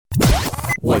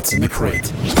What's in the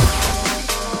Crate?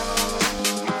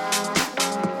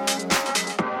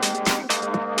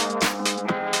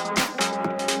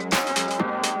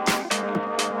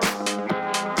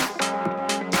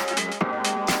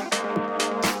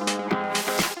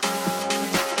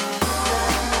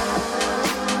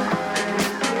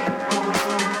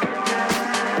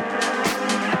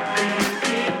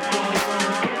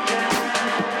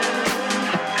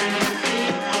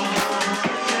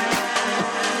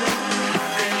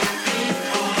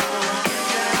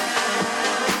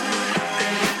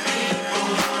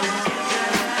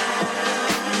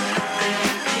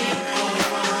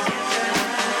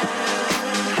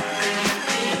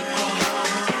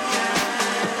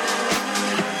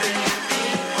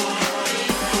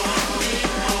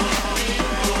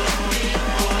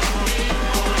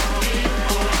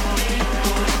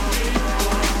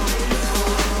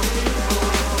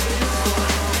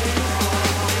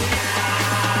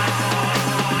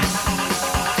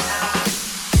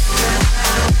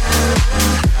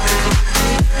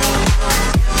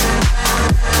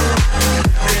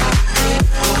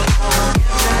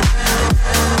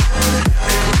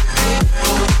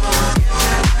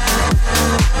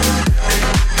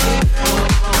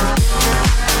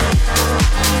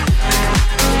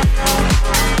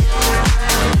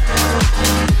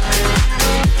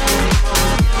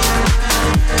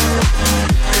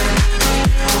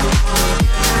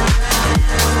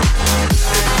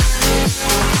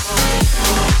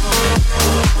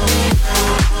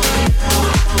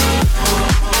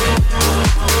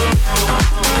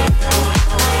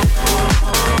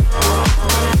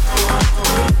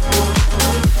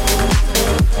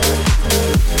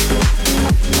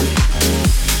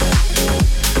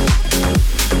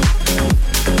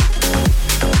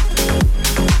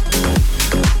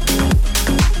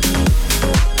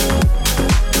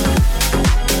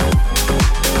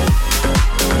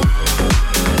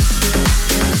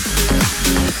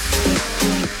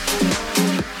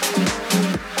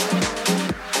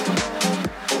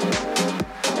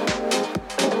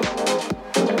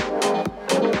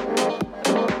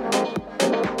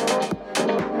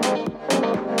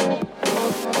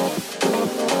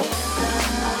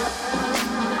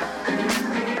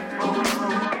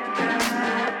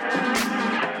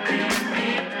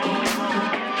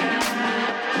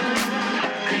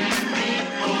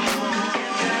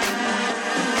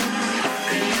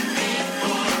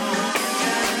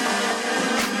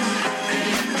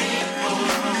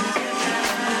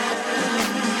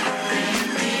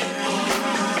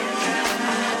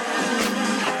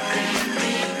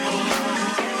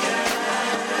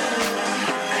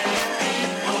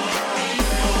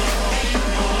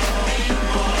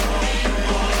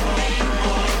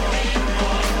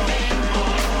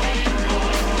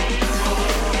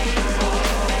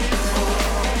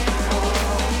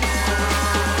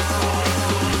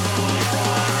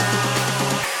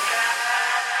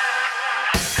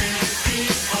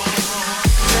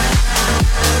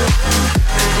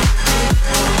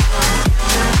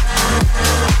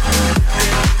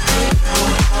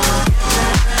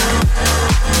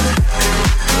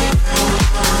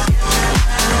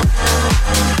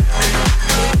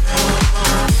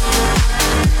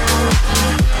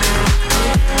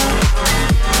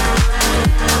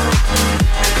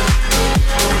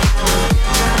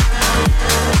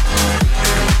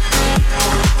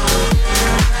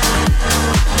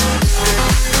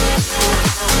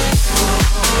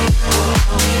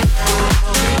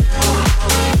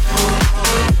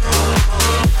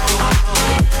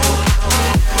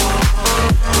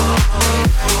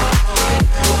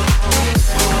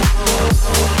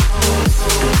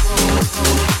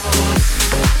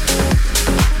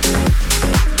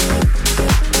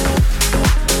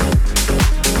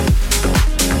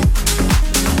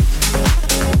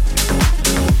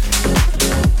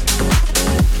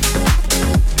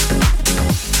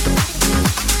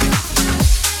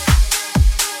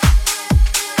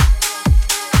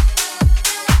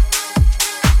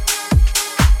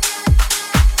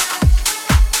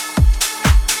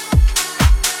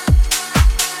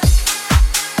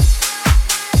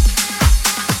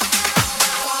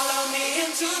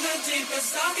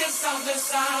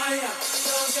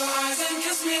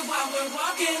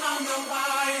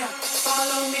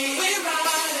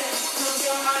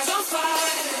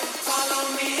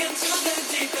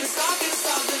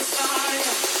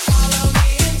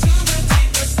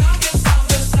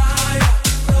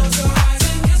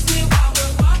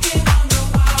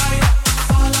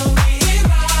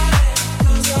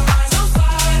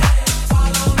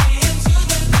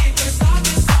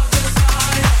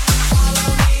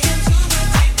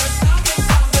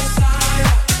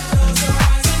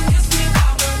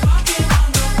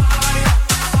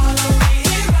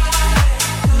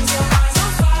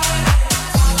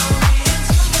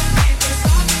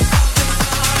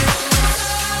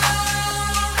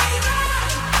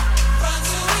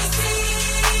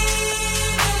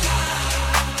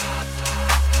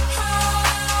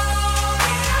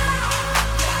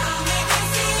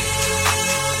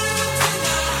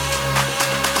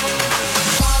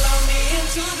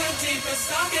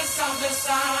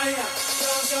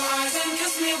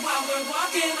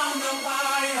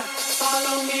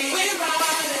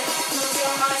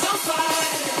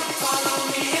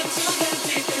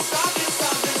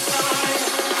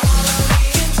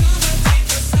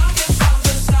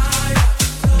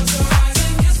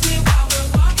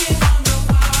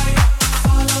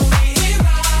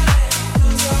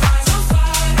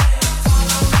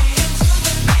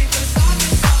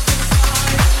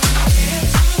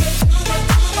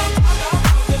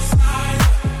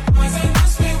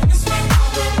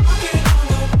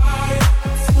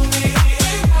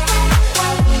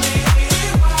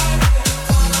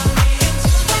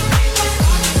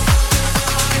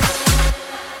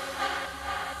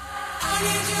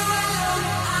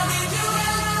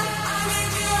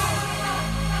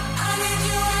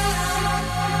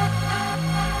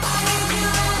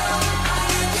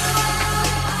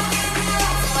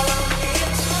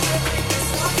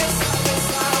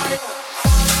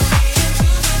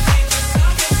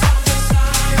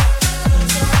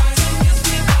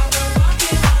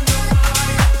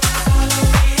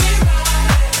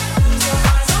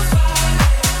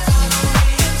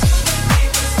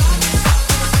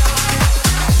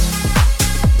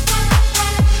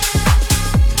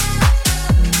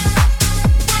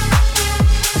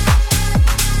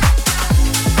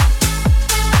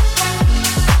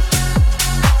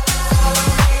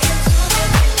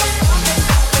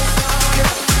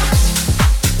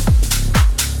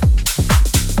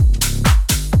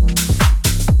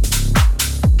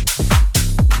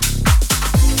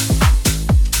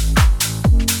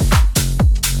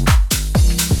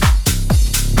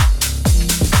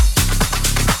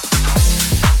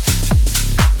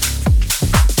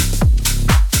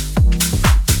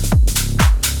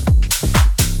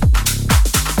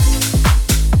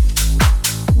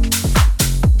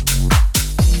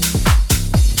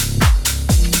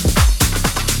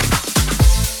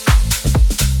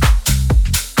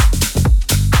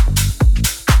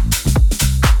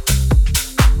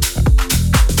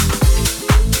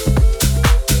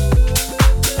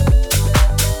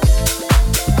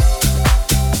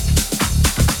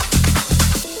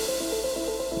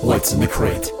 What's in the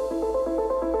Crate?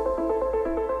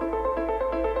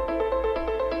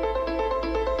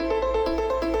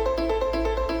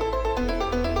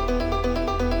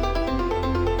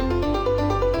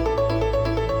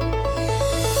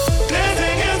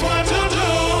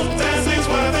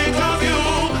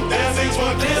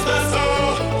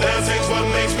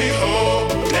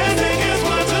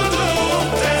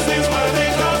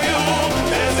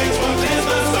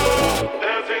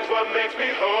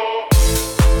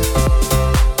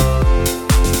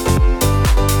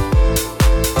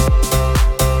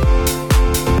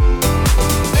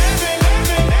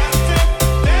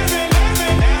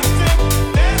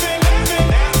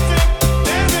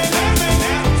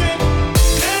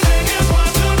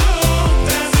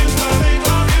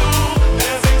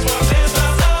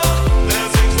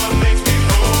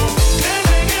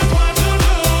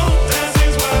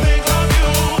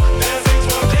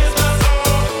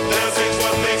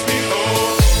 Makes me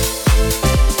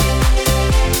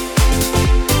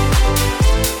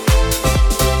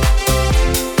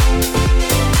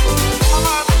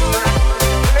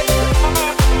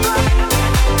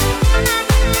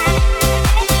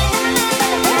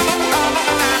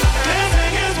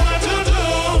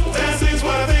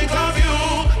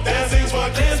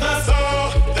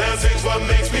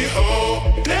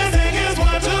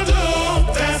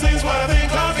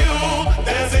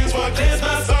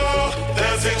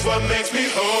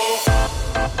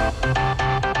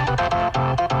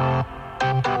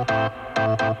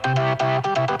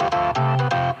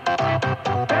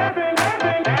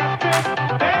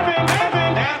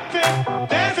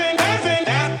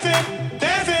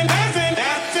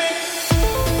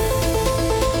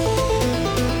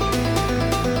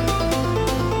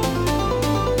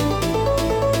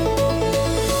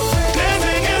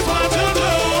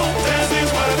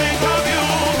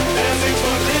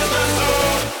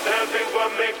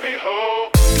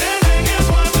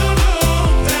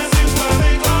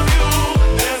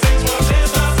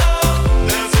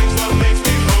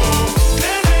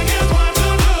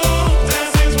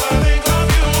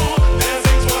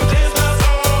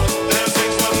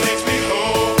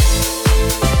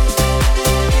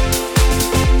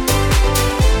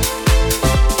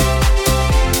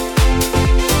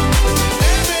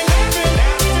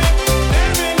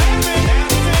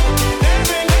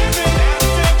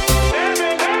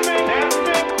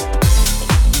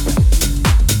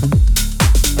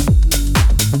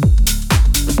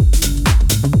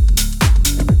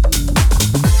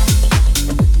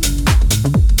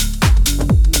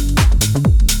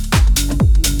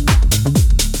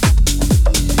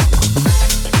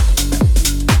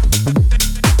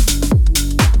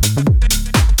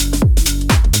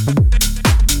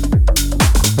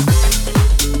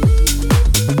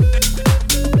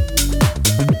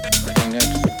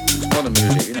more than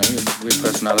music, you know, we're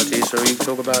personalities, so you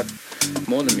talk about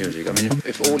more than music. I mean,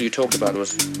 if all you talked about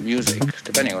was music,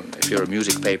 depending on if you're a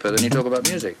music paper, then you talk about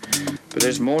music. But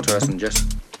there's more to us than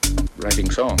just writing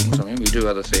songs. I mean, we do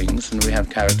other things, and we have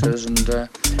characters, and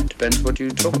depends what you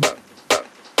talk about.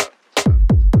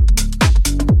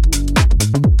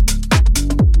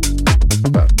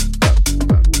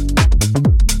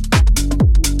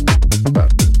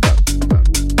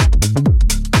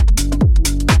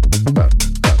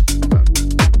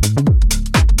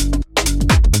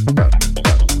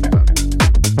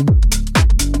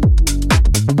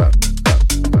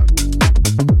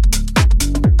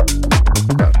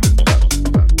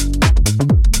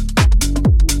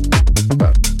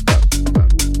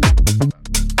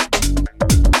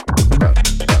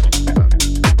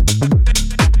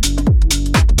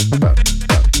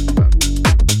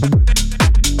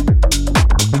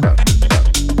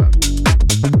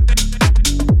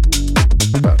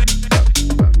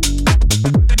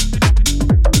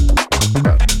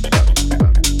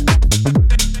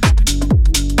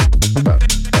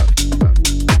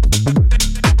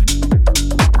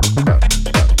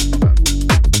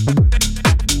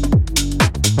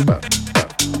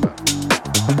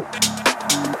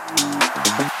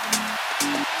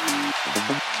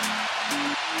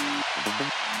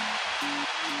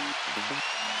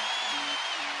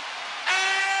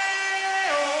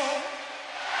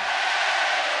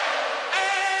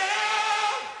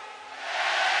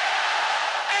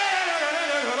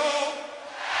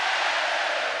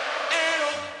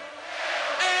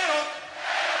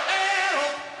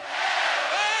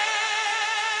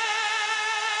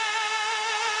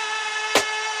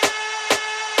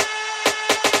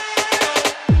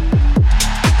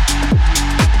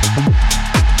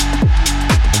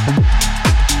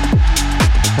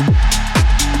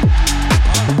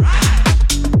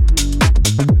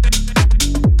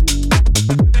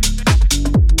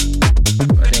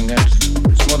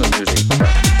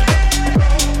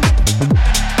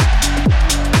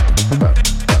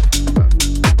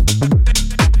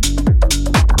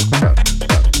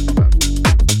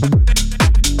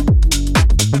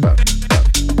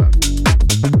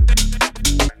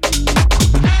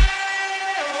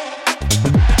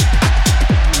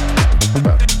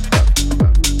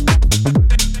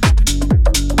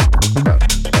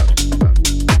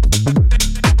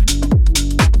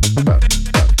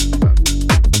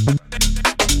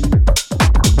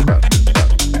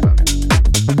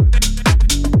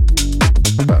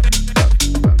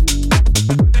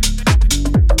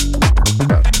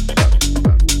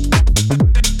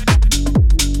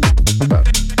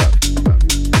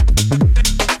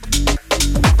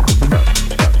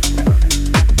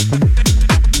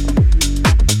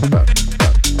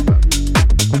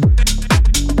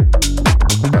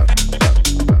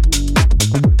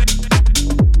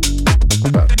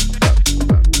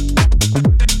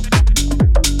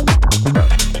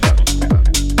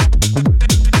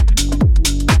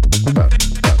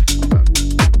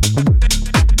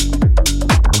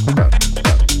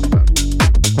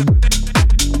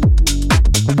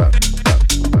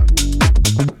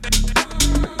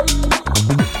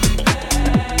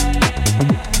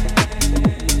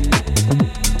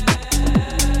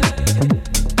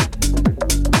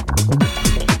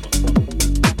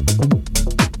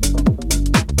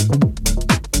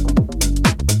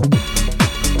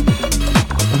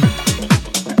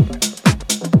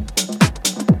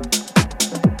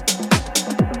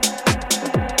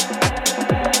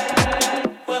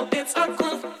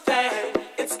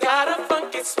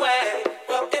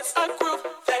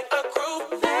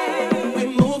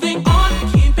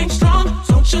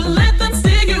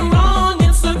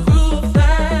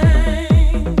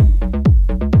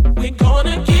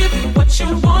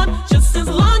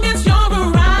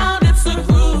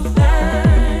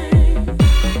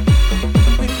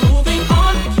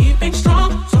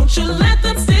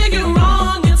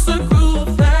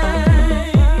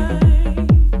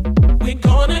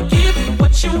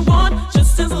 What you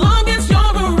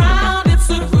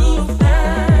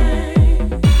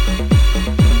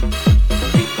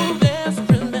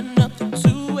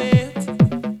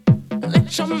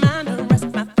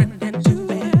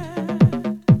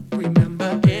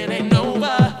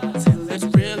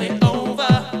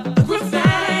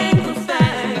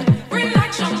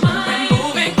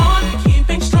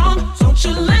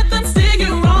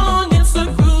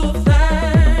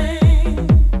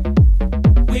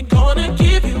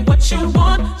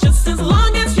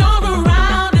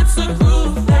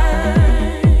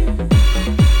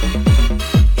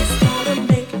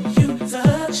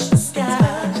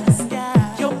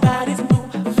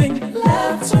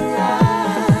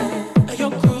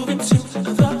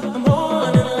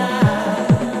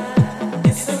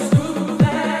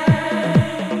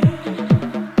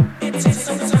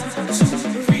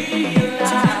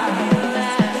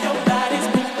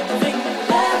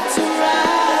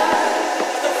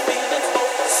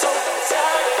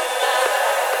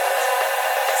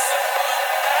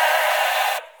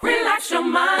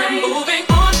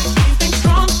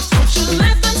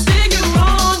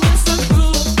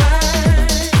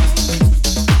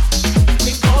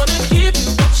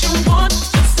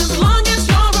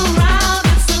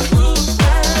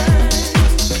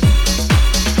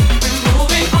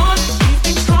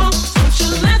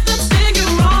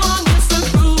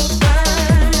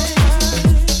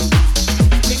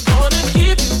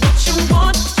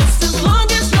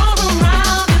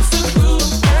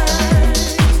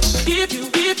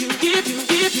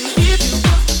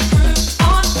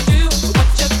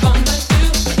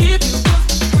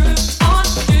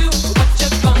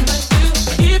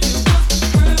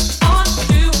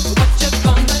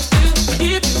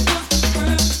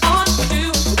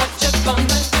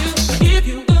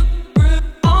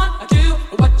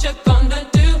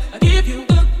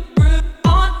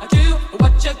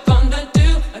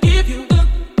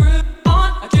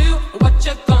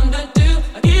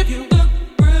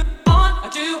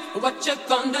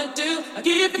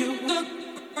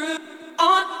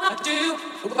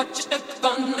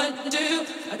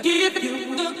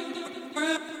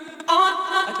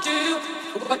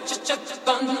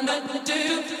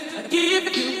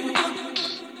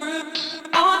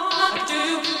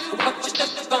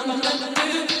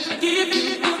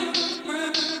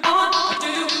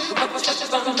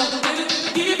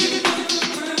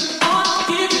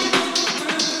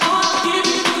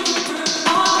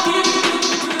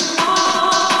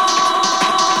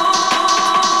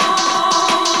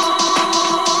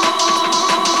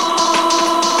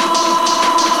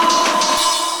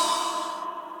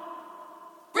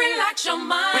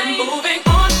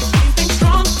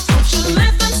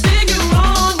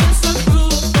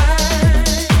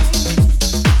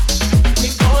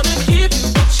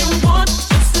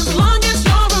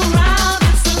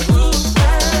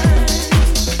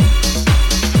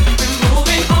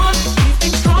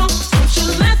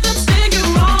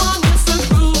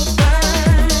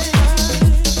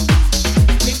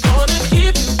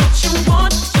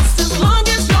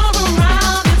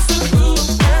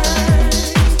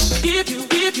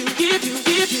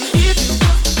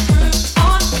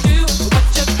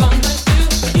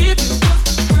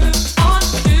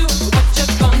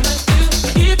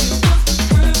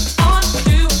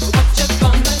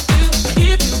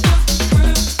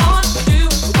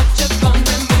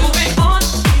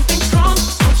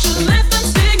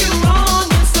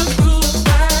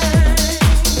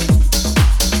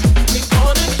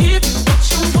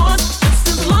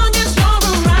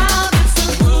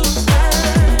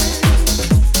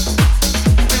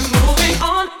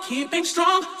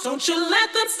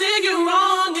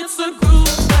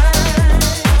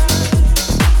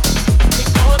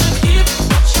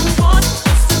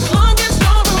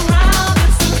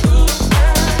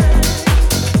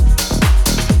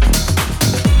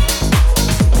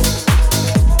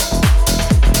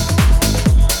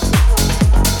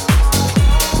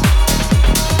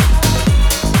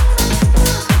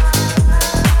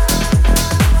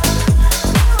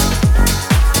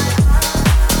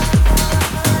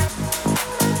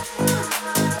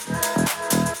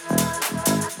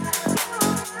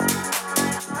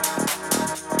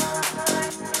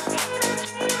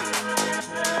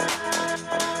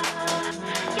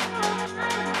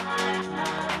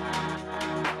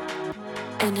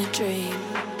In a dream,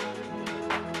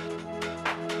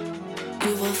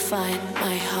 you will find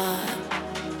my heart.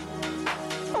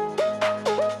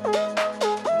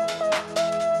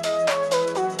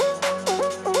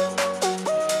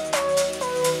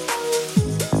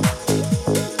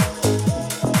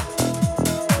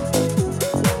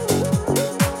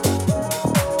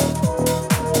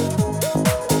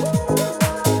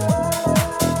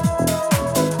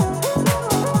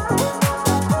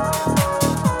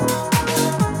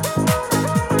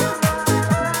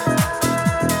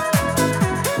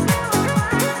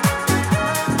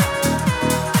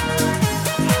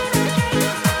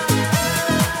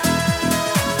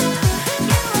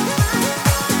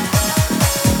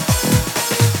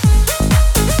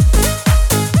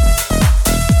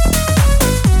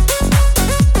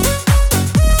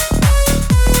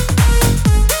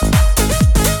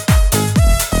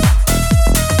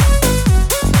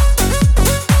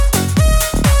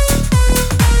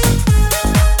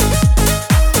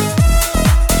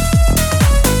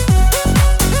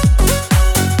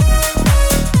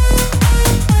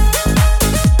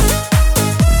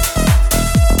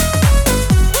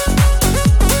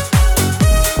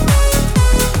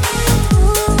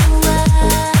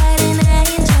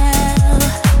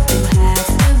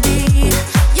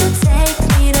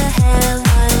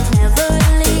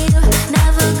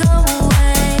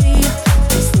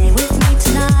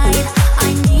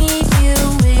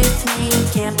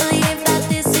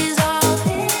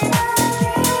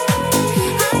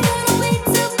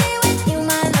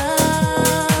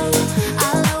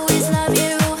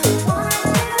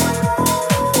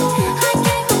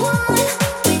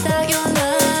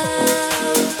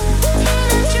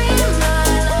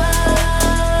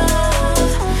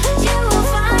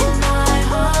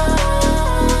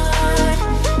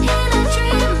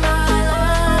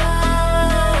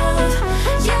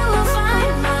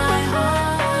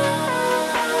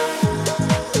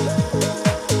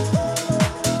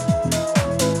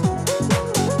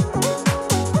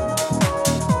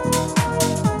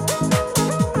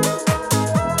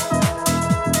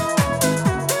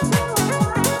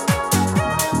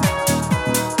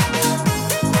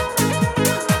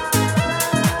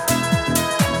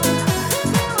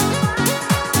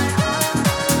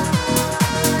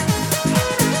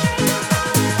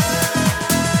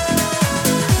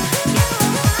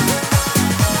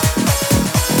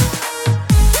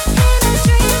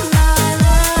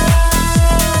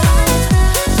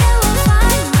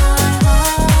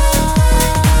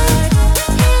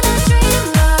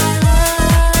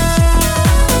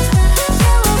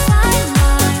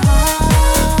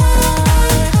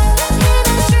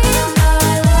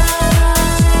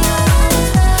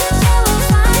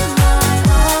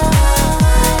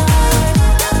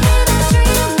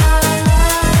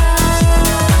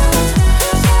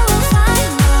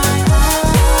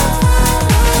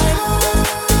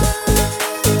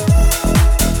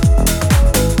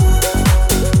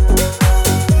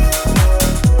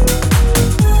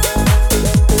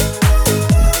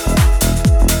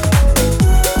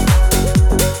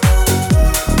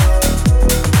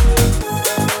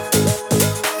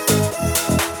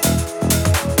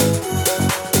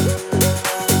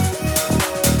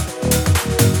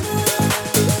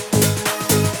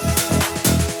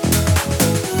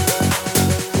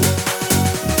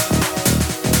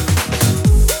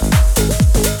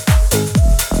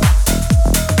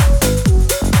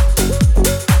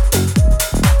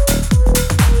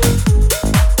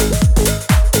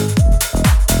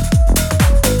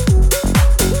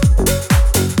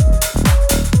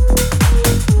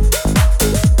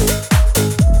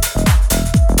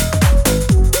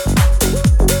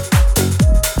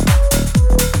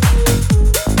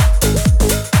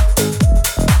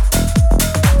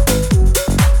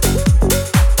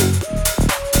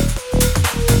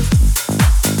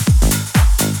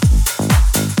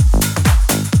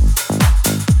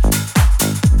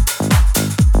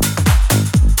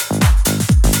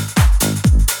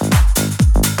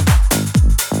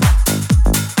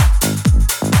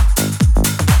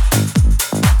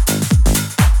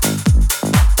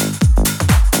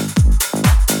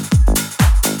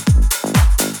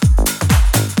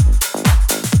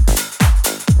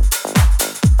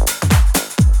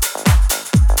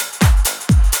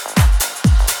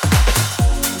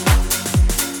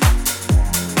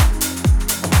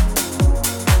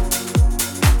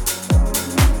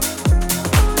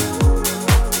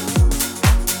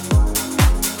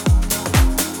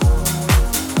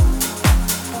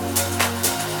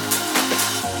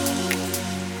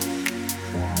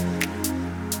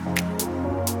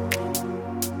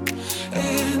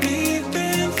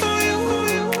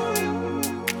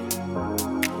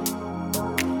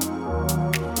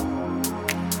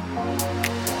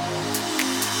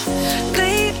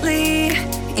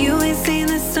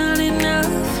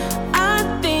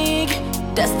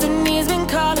 Destiny's been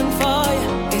calling for you.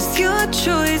 It's your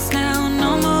choice now,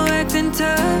 no more acting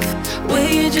tough. Will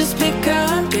you just pick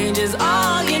up? Change is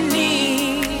all you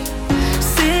need.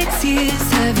 6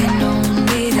 years have you known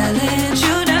me to let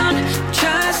you down?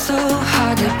 Try so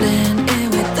hard to blend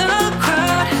in with the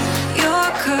crowd. Your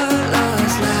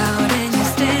colors loud and you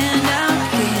stand out.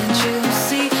 Can't you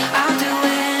see I'll do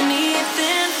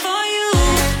anything for you?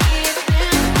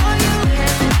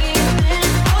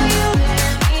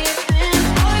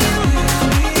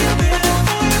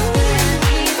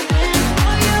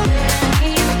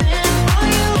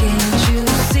 Can't you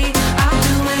see I'll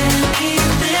do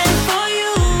anything for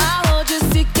you? I'll hold your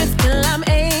secrets till I'm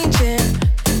ancient,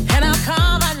 and I'll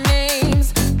call our names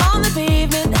on the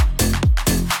pavement.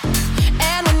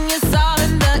 And when you're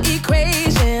solving the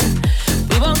equation,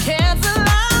 we won't cancel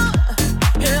out,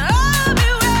 and I'll be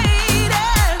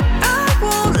waiting. I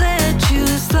won't let you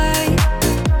slide.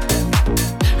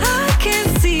 I can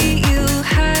see you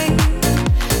hiding.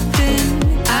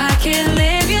 I can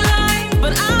live your life,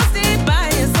 but I'll stay by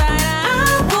your side. I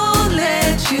won't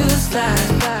let you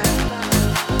slide.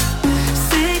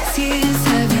 6 years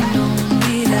have you known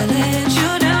me to let you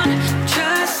down?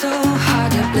 Try so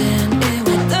hard to blend in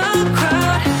with the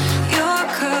crowd. Your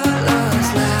colors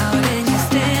loud and you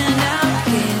stand out.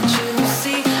 Can't you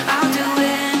see I'll do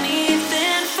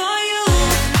anything for you?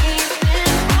 Can't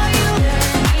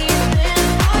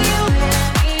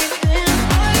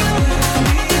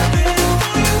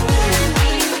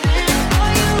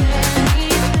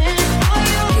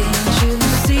you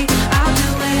see I'll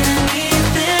do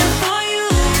anything for you?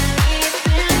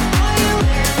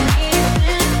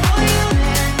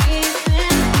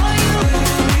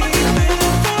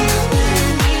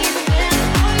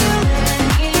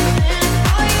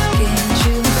 Can't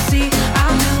you see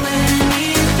I'll do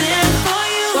anything for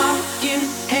you? Walking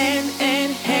hand in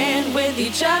hand with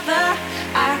each other,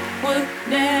 I would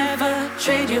never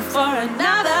trade you for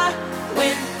another.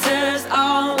 Winter's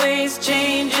always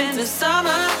change into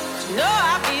summer. You know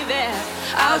I'll be there.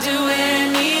 I'll do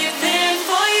anything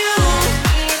for you.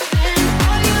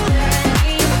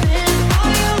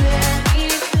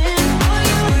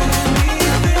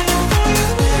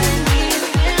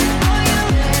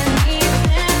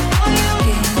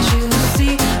 Can't you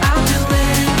see I'll do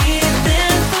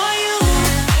anything for you?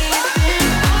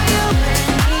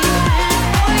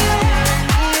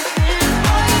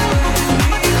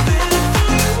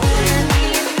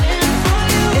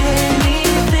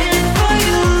 Anything for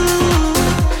you.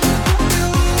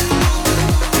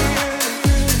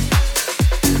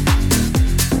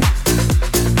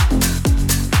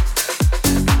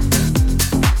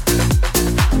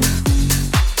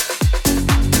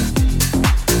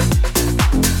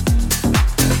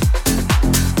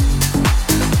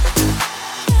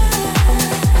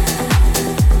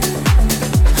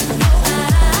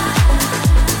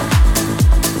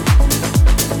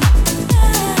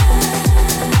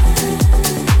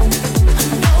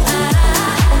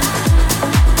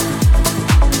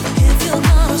 If you're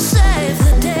gonna save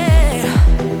the day,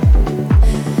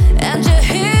 and you're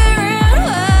hearing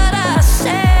what I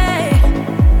say,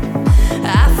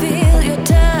 I feel your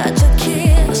touch, a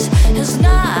kiss is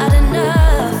not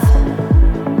enough.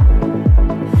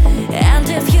 And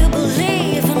if you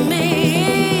believe in me,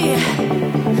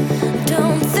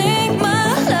 don't think my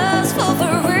love's for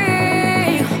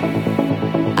free.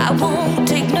 I won't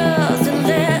take nothing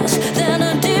less than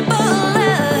a deeper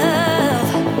love.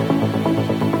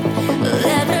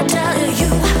 Let me tell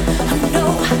you, I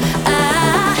know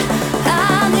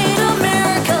I need a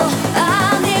miracle.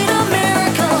 I need a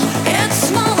miracle. It's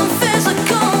more than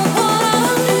physical. What I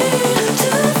need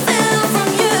to feel from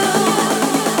you.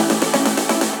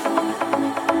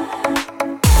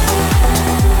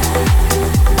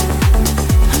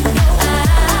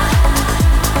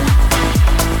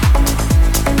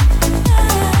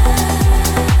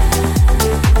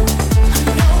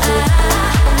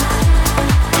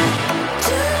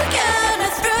 To get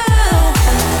it through.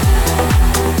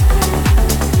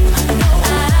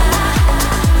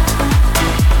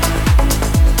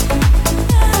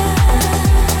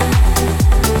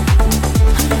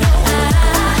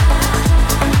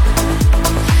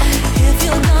 If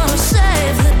you're gonna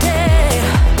save the day,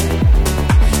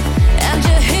 and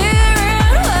you're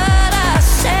hearing what I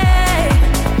say,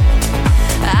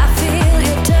 I feel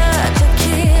your touch, a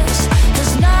kiss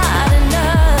is not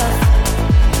enough.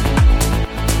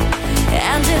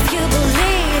 And if you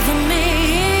believe in me,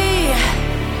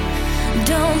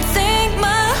 don't think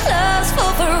my love's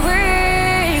for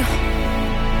free.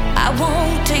 I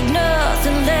won't take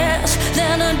nothing less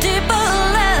than a deeper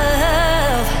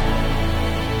love.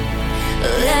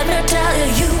 Let me tell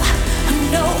you, I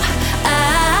No,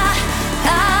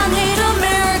 I need a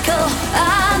miracle.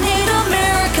 I need a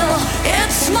miracle.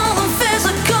 It's more than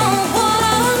physical. What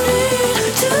I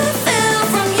need to feel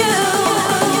from you.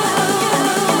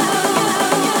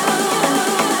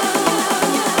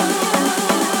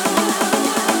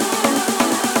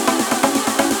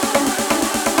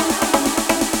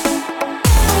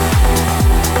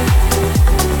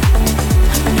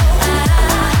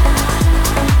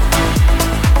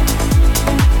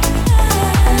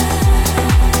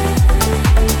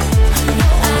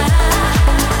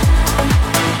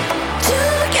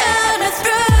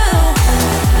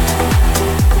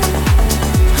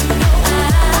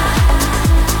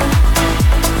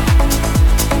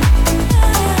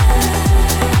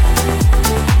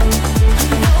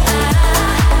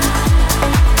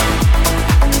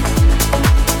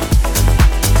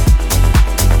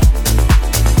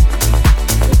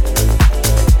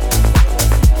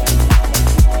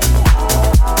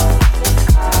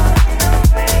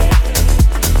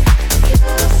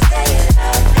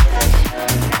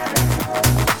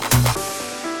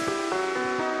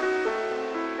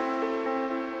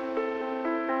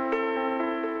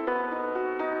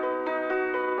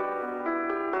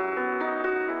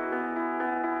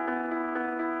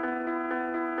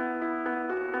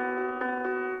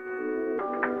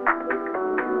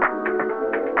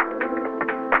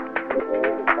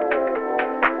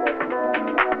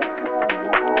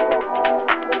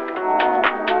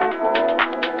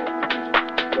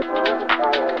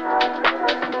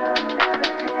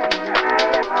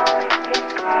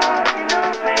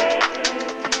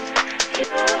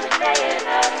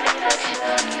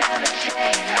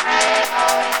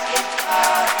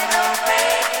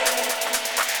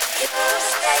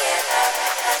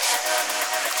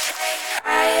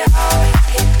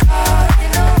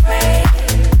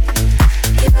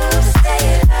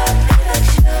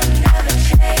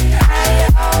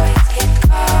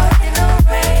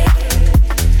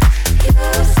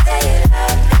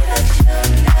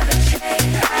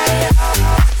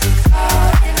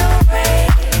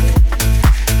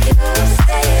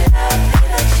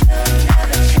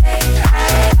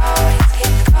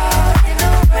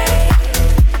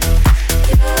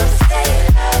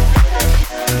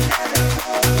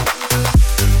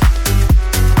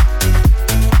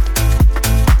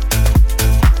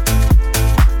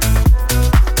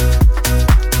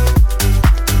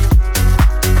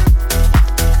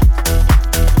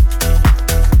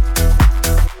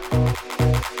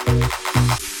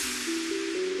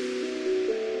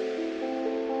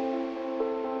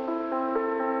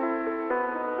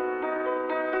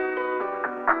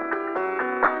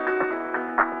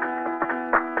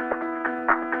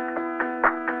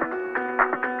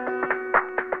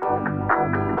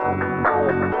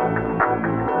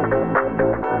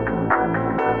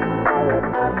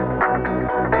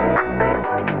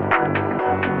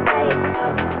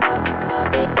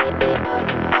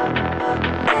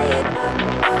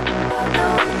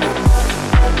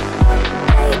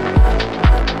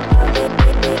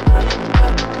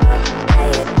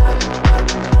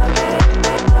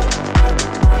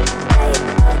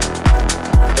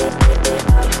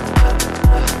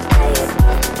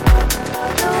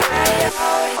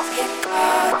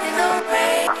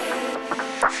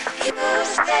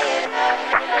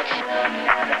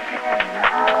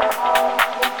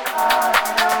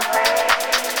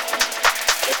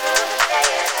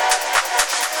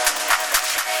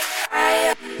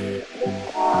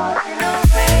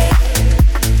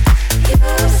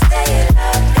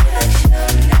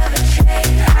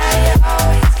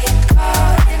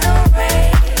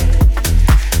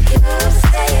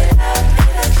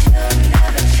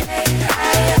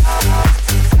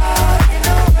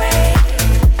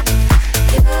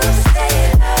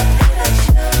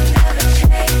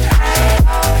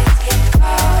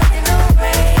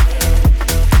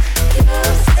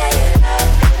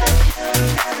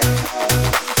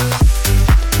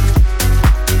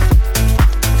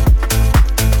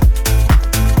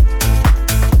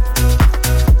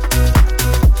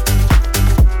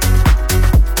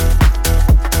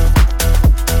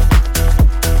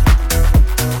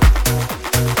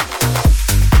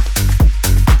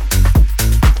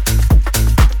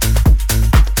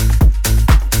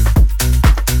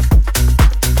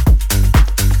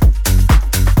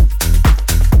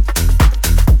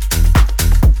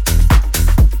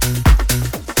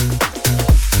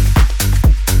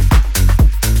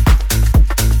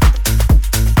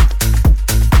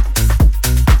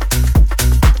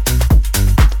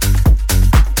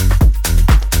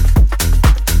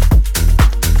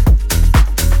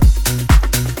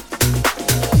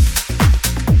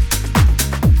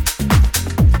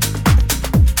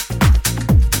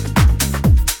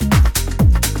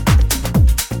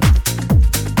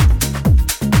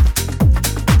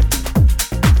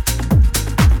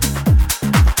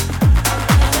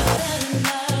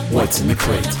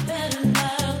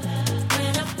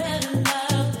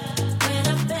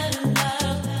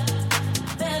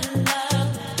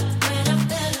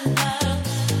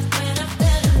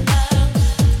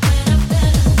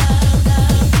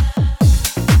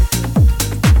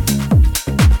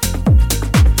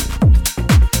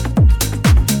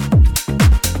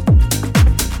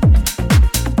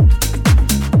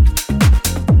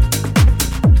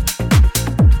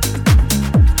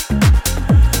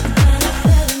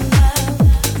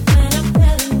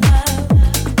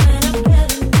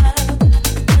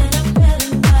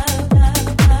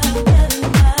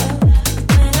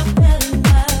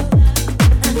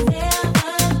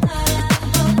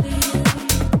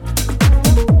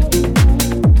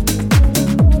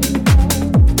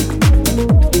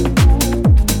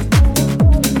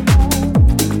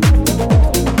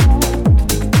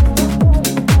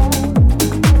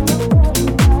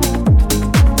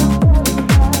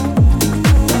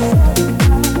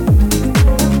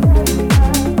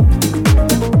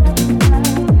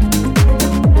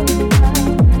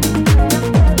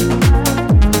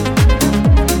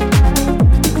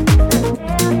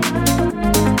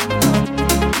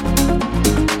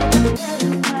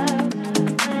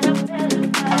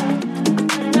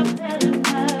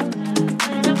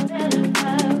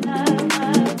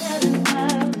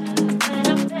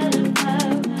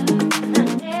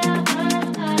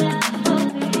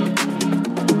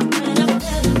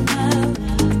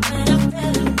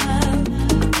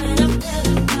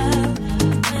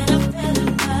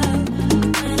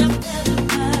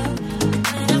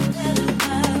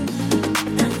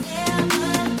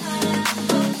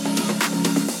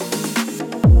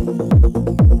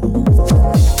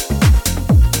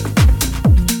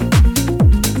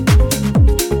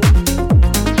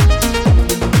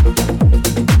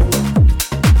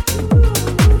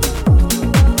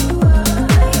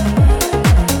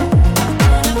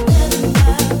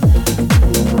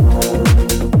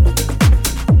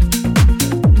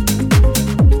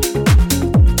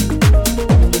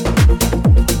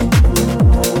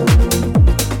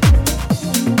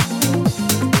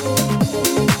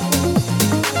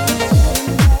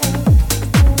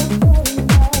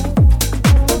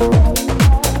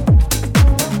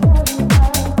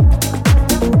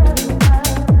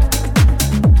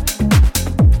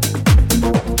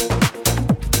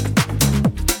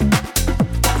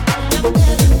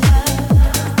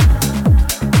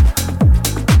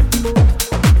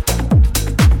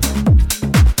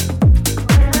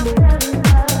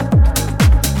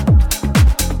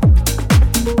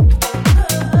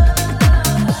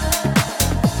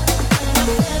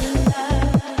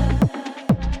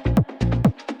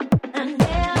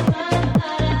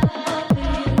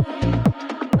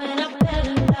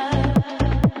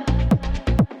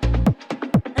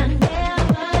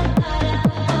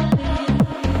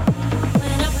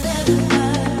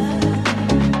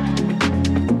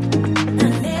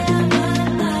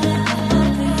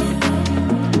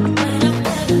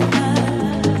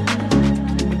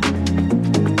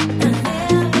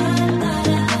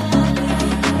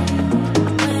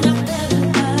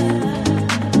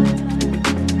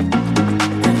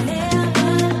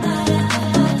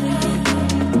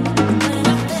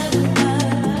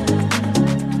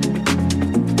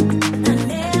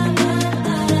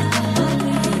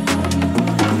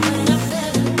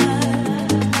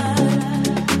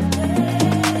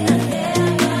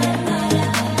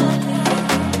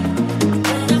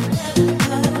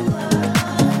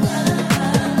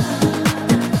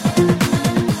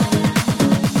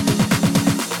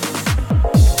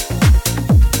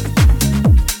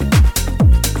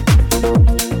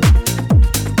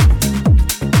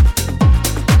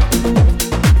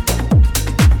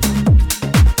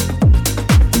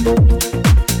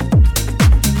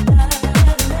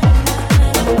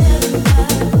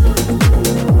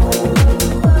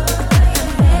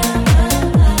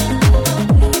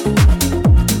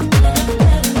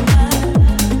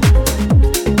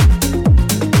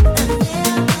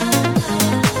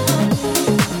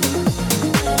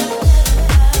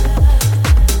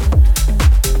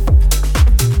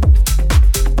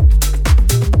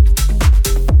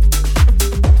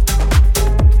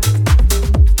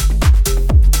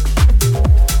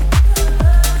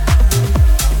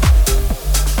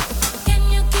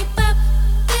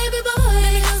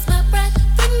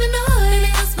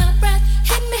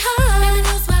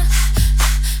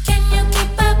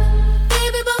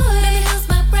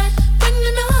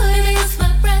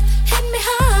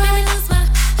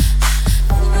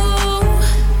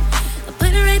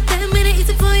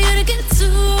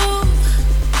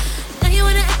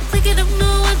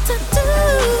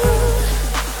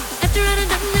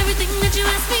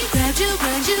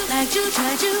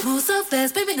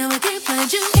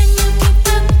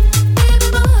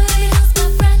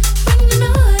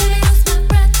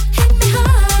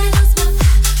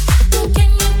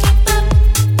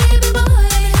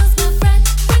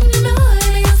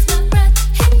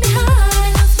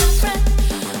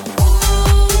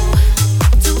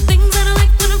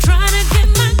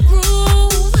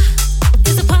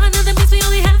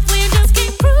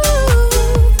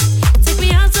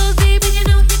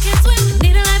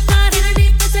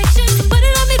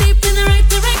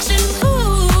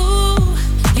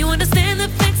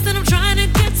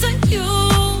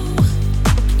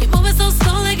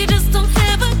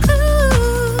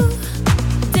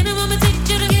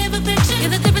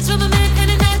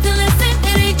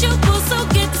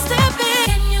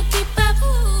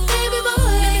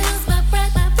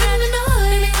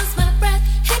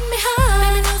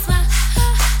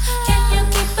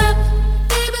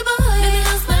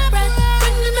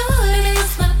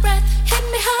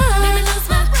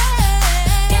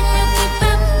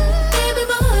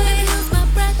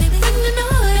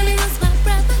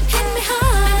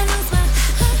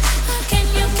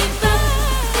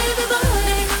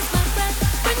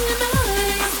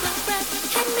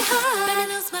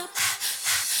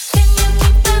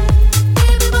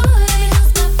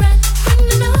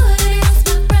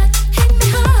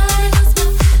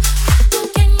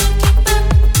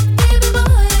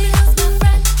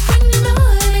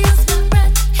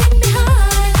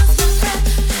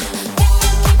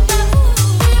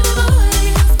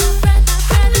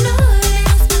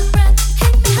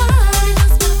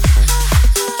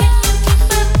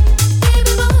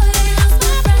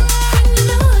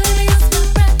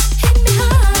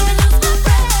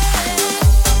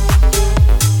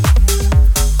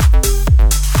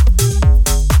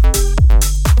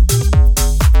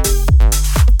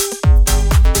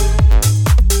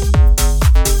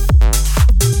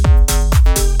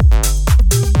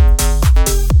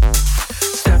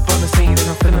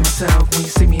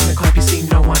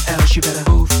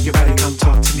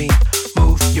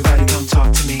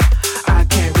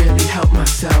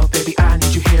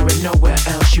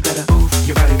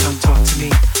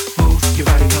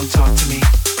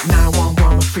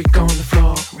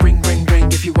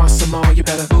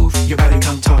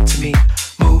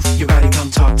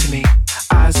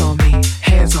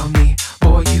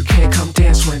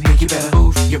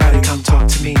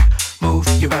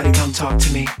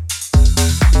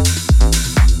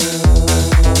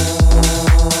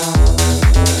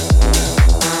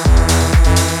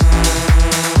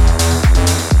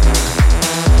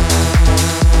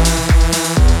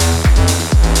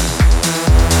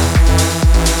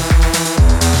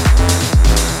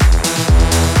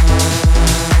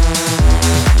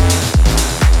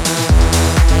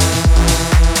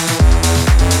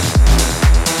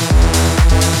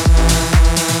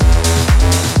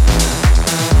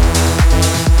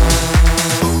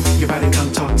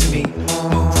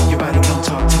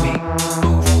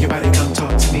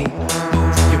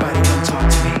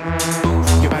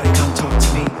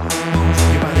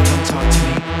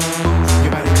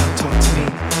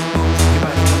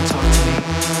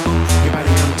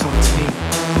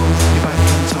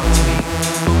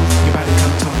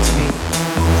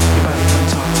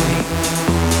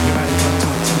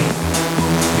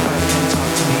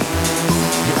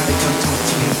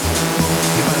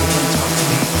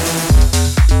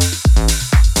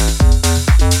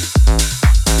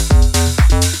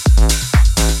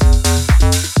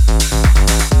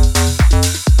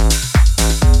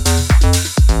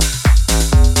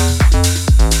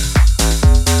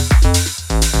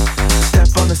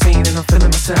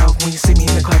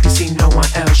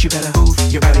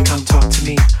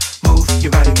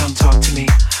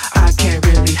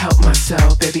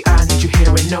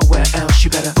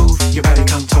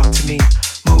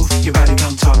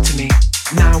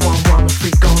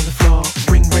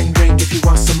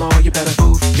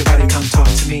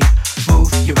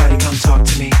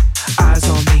 Eyes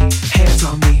on me, hands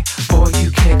on me. Boy,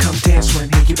 you can't come dance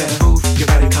with me. You better move your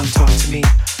body, come talk to me.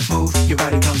 Move your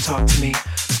body, come talk to me.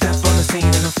 Step on the scene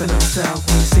and I'm feeling myself.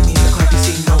 When you see me in the club, you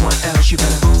see no one else. You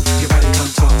better move your body,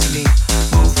 come talk to me.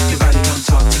 Move your body, come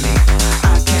talk to me.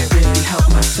 I can't really help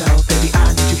myself, baby.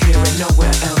 I need you here and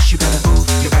nowhere else. You better move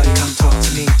your body, come talk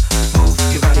to me. Move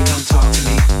your body, come talk to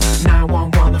me.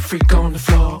 911, a freak on the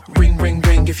floor. Ring, ring,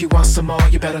 ring. If you want some more,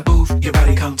 you better move your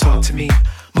body, come talk to me.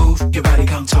 Move your body,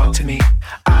 come talk to me.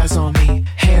 Eyes on me,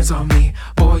 hands on me.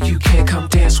 Boy, you can't come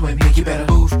dance with me. You better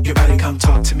move your body, come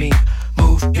talk to me.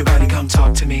 Move your body, come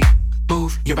talk to me.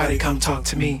 Move your body, come talk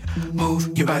to me.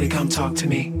 Move your body, come talk to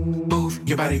me. Move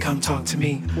your body, come talk to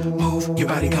me. Move your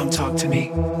body, come talk to me.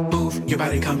 Move your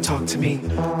body, come talk to me.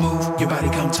 Move your body,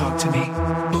 come talk to me.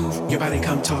 Move your body,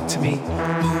 come talk to me.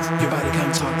 Move your body,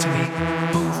 come talk to me.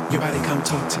 Move your body, come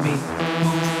talk to me.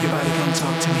 Move your body, come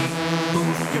talk to me.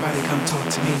 Move your body, come talk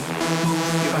to me.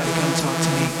 Move your body, come talk to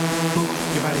me.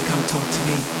 Move your body, come talk to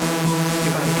me. Move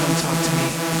your body, come talk to me.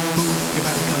 Move your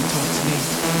body, come talk to me.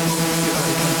 Move your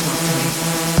body, come talk to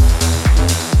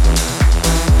me.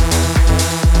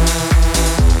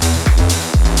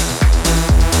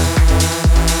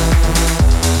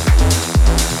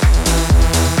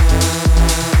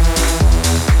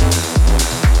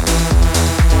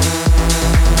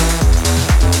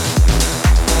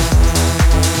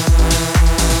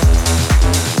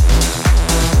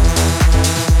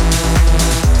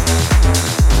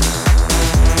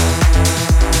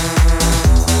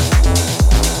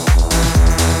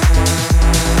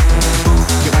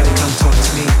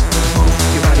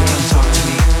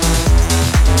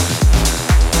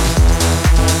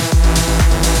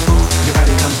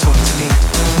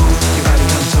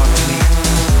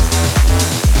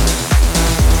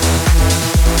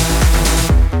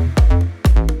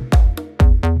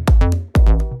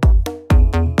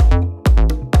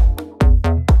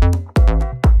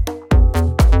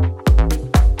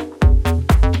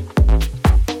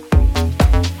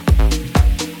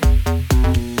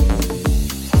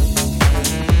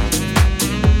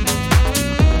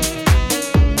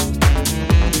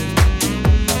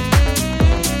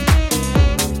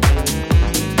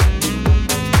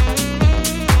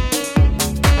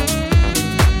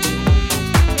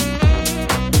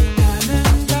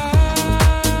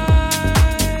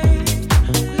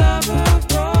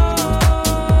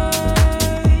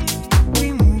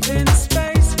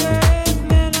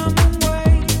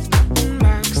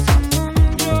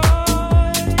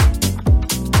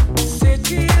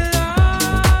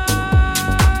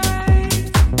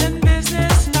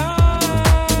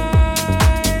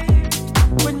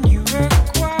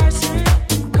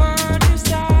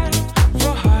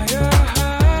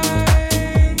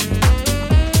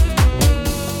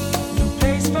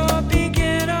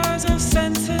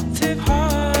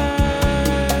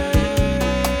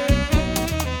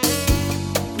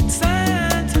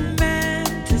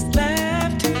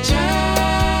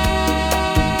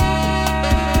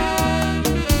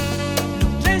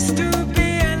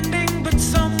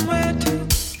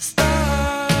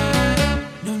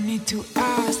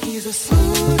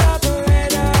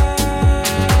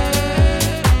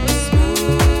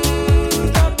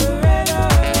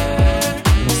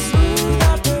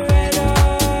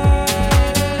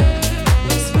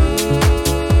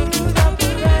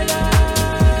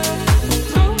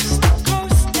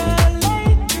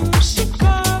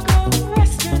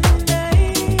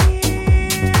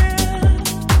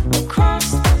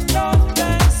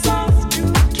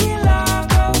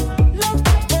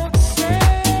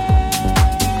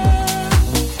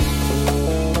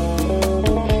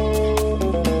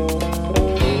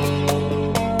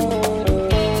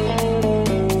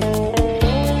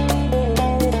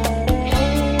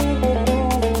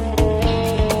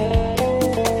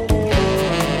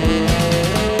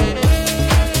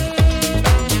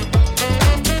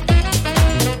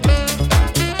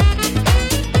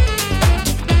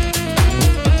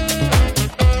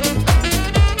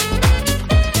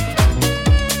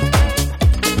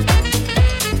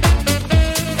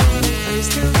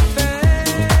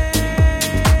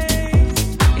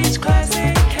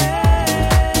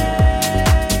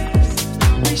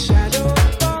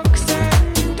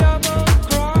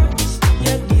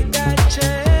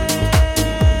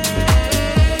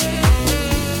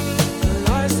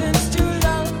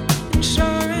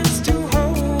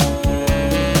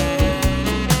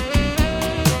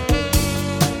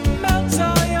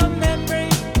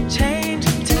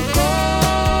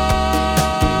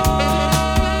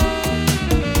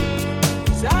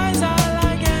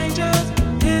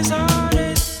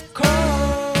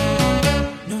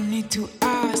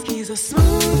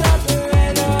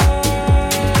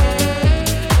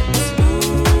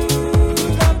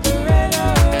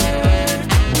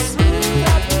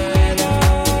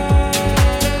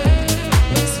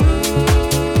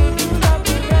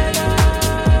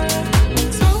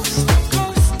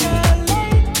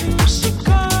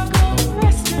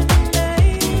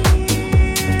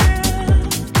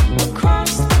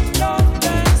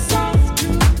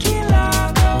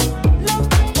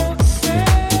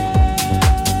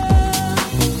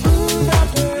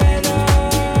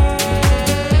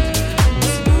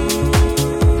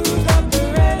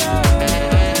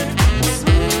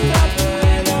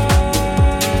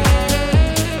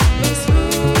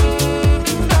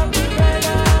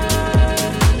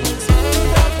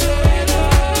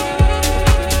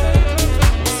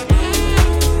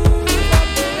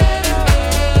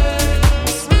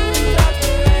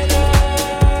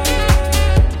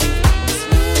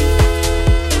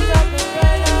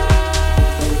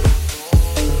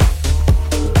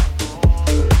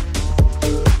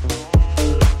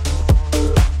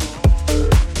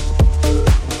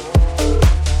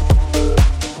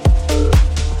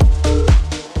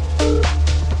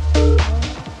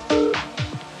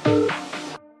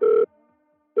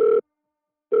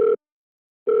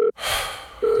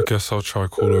 guess I'll try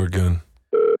call her again.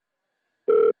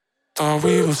 Thought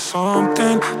we were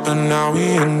something, but now we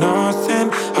ain't nothing.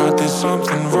 I did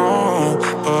something wrong,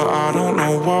 but I don't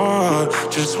know what.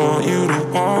 Just want you to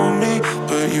want me,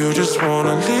 but you just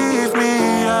wanna leave me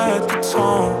at the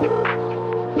tone.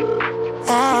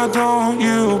 Why don't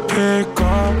you pick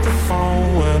up the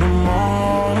phone when I'm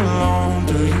all alone?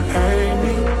 Do you hate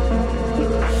me?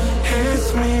 Hits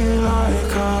me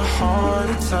like a heart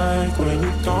attack when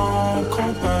you don't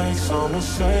come back. Someone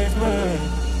save me.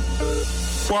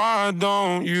 Why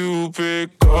don't you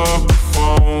pick up the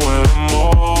phone when I'm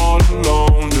all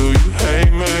alone? Do you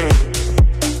hate me?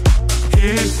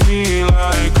 Hits me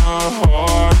like a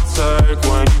heart attack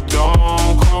when you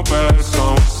don't come back.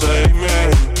 Someone save me.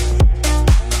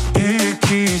 It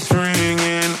keeps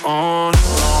ringing on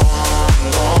and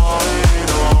on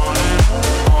and on and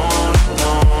on and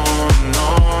on and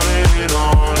on and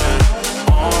on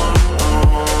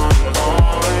and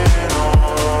on and on.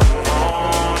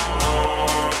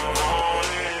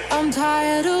 I'm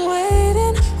tired of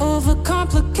waiting,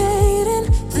 overcomplicating.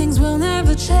 Things will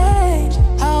never change,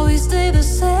 how we stay the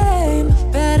same.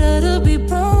 Better to be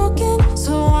broken,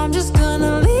 so I'm just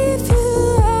gonna leave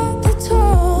you at the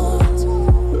door.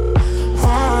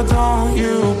 Why don't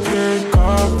you pick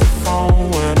up the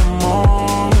phone when I'm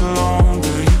all alone?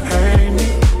 Do you hate me?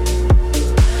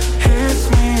 Hits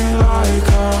me like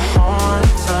a heart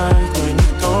attack when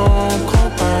you don't call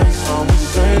back. Someone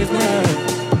save me.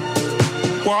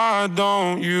 Why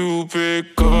don't you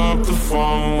pick up the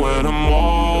phone when I'm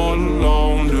all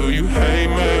alone? Do you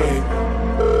hate me?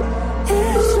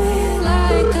 Hits me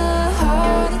like a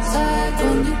heart attack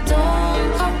when you don't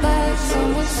come back.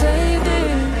 Someone save me.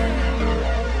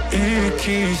 It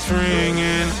keeps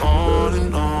ringing on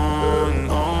and on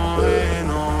and on and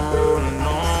on and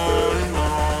on and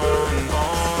on and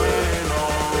on and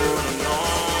on and on.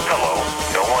 Hello,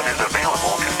 no one is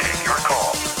available to take your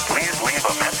call. Please leave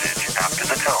a message after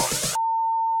the tone.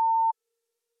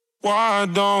 Why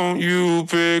don't you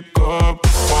pick up the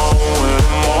phone when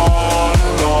I'm all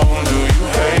alone? Do you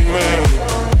hate me?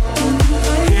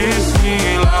 Hits me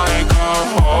like a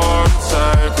heart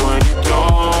attack when you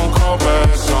don't call back.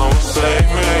 Someone save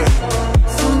me.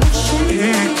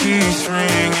 It keeps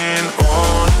ringing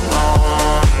on and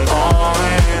on and on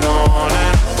and on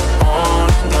and on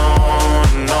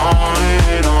and on and on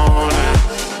and on and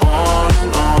on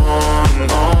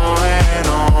and on and on and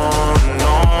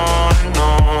on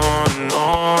and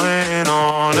on and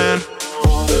on and on.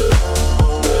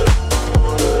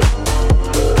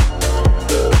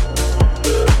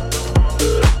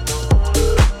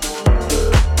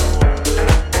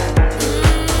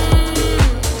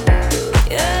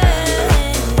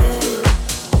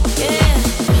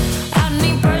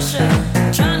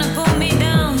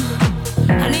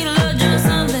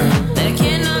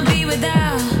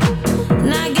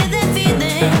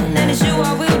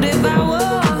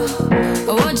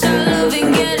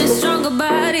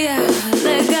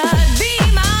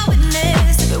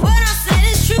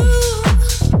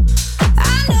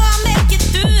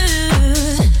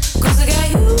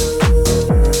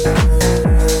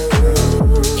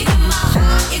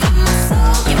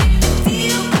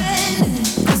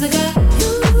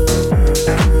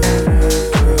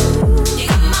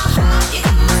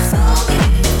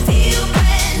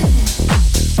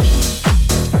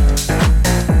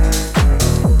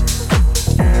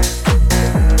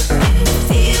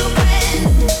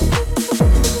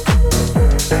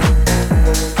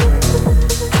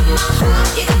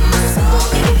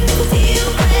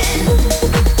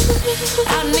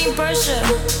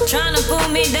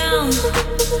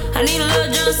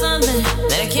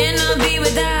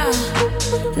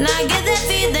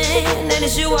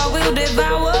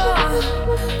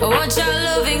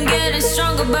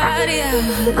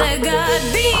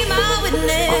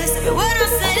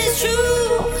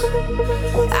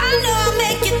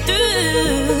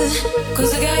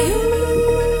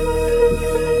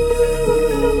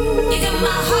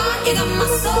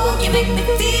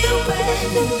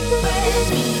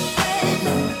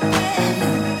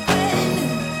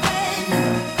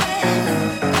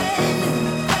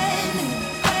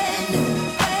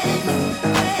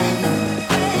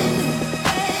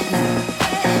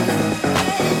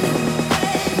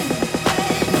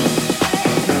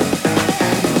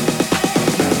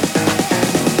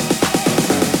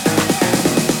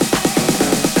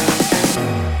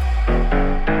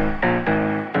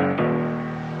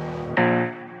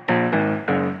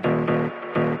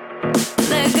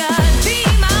 Let God be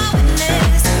my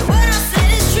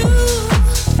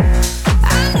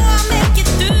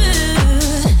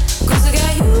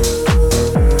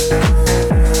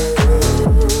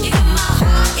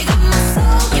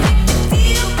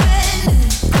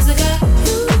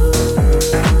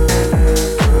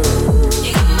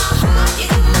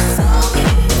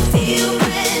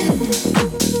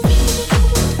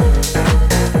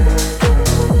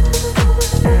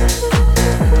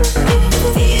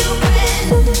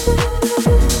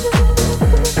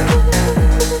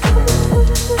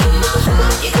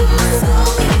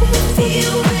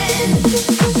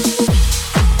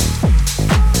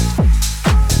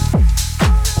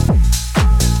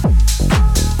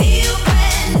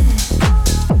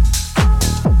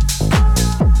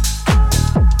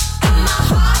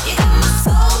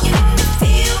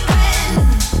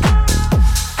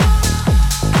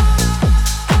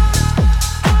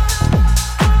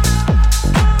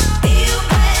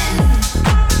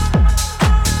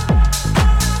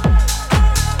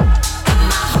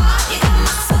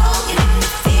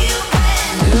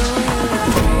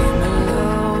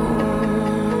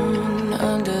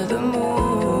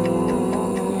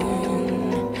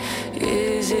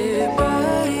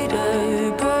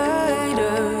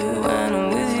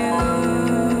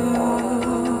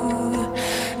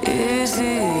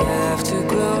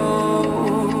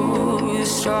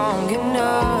strong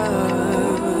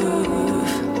enough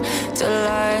to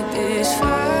light this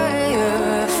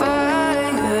fire,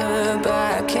 fire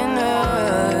back in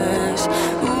us.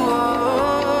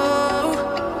 Whoa.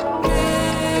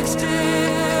 Mixed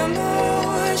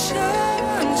emotions,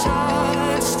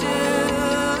 heart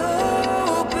still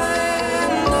open,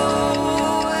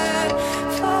 nowhere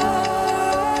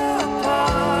far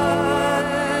apart.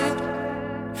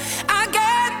 I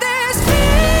get this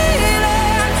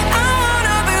feeling, I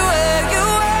wanna be where you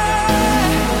are.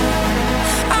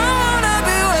 I wanna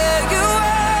be where you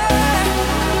are.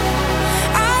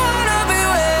 I wanna be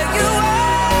where you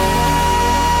are.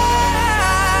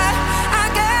 I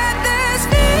get this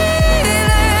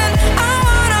feeling, I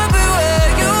wanna be where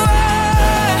you are.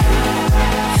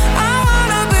 I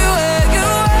wanna be where you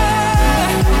are.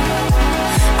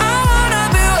 I wanna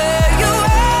be where you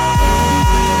are.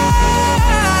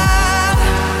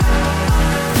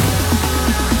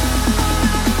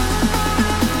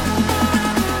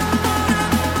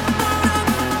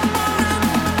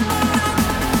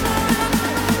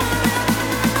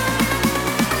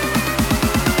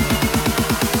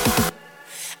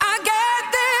 I get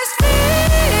this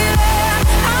feeling,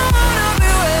 I wanna be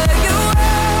where you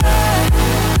are.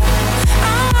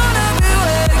 I wanna be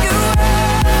where you are.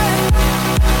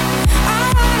 I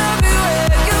wanna be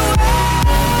where you are.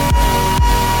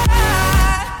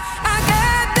 I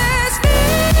get this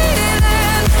feeling,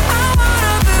 I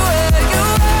wanna be where you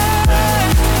are.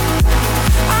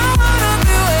 I wanna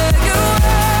be where you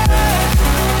are.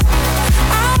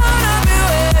 I wanna be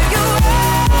where you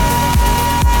are.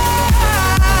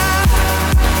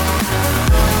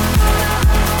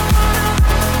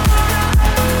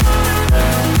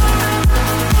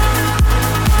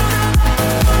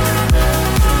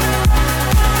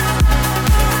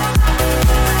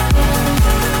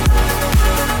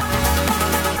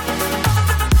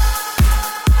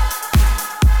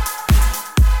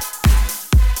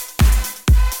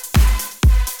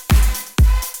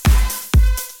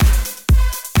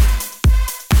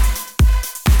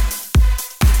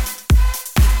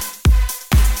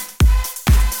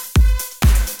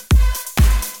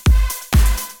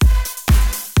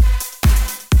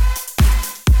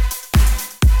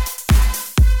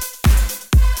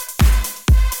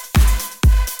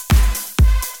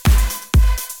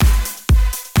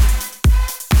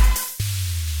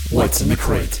 What's in the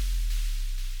Crate?